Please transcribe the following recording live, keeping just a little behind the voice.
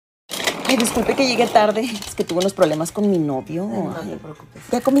Ay, disculpe que llegue tarde. Es que tuve unos problemas con mi novio. No te preocupes.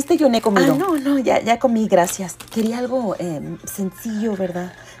 ¿Ya comiste? Yo no he comido. No, ya comí, gracias. Quería algo sencillo,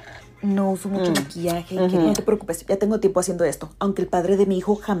 ¿verdad? No uso mucho maquillaje. No te preocupes, ya tengo tiempo haciendo esto. Aunque el padre de mi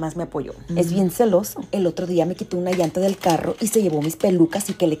hijo jamás me apoyó. Es bien celoso. El otro día me quitó una llanta del carro y se llevó mis pelucas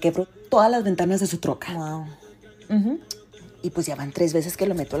y que le quebró todas las ventanas de su troca. Wow. Y pues ya van 3 veces que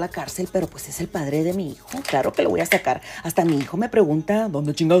lo meto a la cárcel, pero pues es el padre de mi hijo. Claro que lo voy a sacar. Hasta mi hijo me pregunta,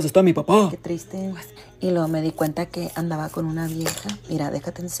 ¿dónde chingados está mi papá? Qué triste. Y luego me di cuenta que andaba con una vieja. Mira,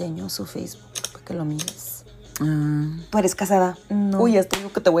 déjate enseño su Facebook para que lo mires. ¿Tú eres casada? No. Uy, esto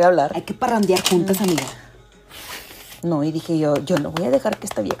digo que te voy a hablar. Hay que parrandear juntas, amiga. No, y dije yo no voy a dejar que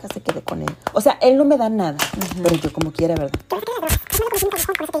esta vieja se quede con él. O sea, él no me da nada, pero yo como quiera, ¿verdad?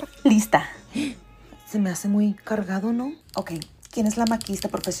 Lista. Se me hace muy cargado, ¿no? Ok, ¿quién es la maquillista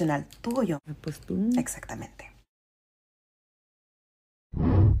profesional? ¿Tú o yo? Pues tú. Exactamente.